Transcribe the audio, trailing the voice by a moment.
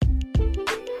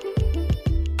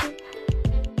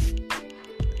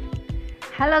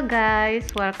Hello guys,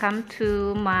 welcome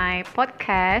to my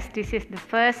podcast. This is the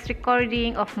first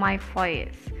recording of my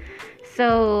voice.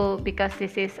 So because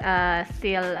this is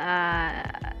still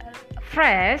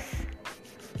fresh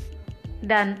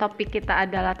dan topik kita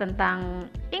adalah tentang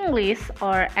English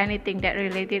or anything that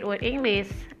related with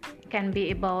English, can be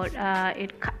about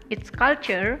its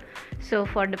culture. So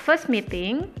for the first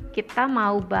meeting, kita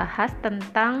mau bahas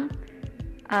tentang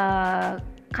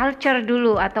culture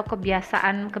dulu atau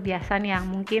kebiasaan yang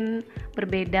mungkin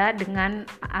berbeda dengan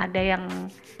ada yang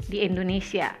di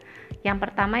Indonesia. Yang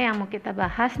pertama yang mau kita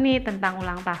bahas nih tentang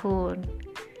ulang tahun.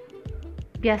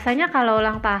 Biasanya kalau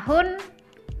ulang tahun,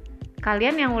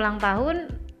 kalian yang ulang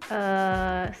tahun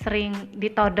sering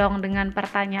ditodong dengan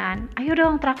pertanyaan, ayo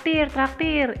dong traktir,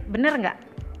 bener nggak?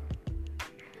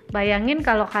 Bayangin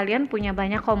kalau kalian punya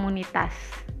banyak komunitas,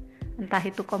 entah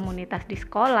itu komunitas di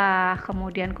sekolah,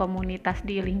 kemudian komunitas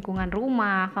di lingkungan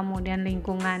rumah, kemudian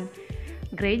lingkungan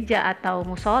gereja atau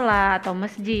musola atau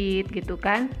masjid gitu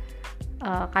kan.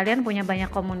 Kalian punya banyak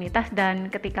komunitas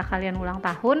dan ketika kalian ulang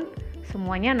tahun,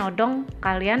 semuanya nodong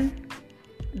kalian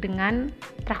dengan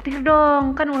traktir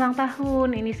dong, kan ulang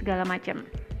tahun, ini segala macam.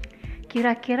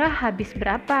 Kira-kira habis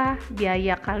berapa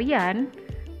biaya kalian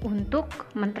untuk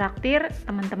mentraktir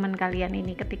teman-teman kalian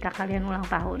ini ketika kalian ulang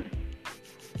tahun?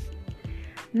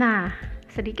 Nah,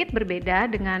 sedikit berbeda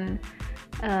dengan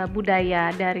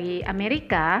budaya dari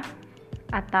Amerika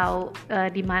atau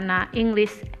di mana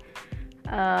English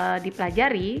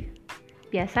dipelajari.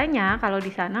 Biasanya kalau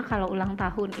di sana kalau ulang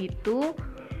tahun itu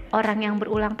orang yang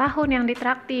berulang tahun yang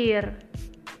ditraktir.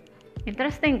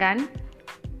 Interesting kan?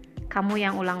 Kamu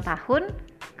yang ulang tahun,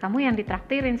 kamu yang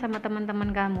ditraktirin sama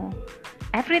teman-teman kamu.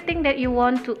 Everything that you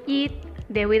want to eat,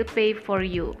 they will pay for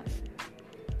you.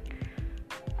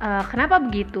 Kenapa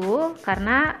begitu?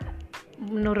 Karena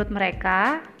menurut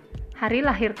mereka hari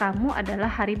lahir kamu adalah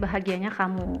hari bahagianya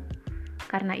kamu.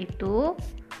 Karena itu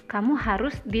kamu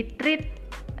harus di-treat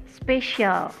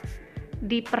spesial,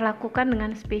 diperlakukan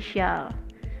dengan spesial.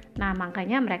 Nah,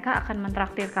 makanya mereka akan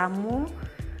mentraktir kamu,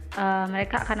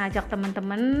 mereka akan ajak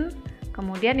teman-teman,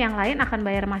 kemudian yang lain akan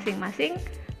bayar masing-masing,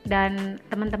 dan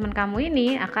teman-teman kamu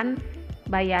ini akan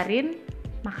bayarin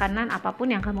makanan apapun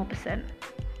yang kamu pesen.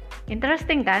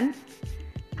 Interesting kan?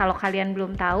 Kalau kalian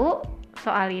belum tahu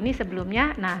soal ini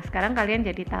sebelumnya, nah sekarang kalian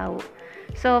jadi tahu.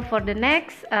 So for the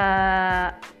next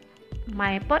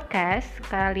my podcast,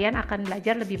 kalian akan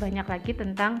belajar lebih banyak lagi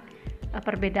tentang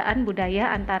perbedaan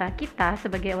budaya antara kita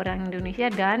sebagai orang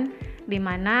Indonesia dan di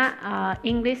mana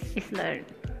English is learned.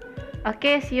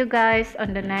 Okay, see you guys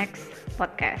on the next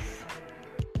podcast.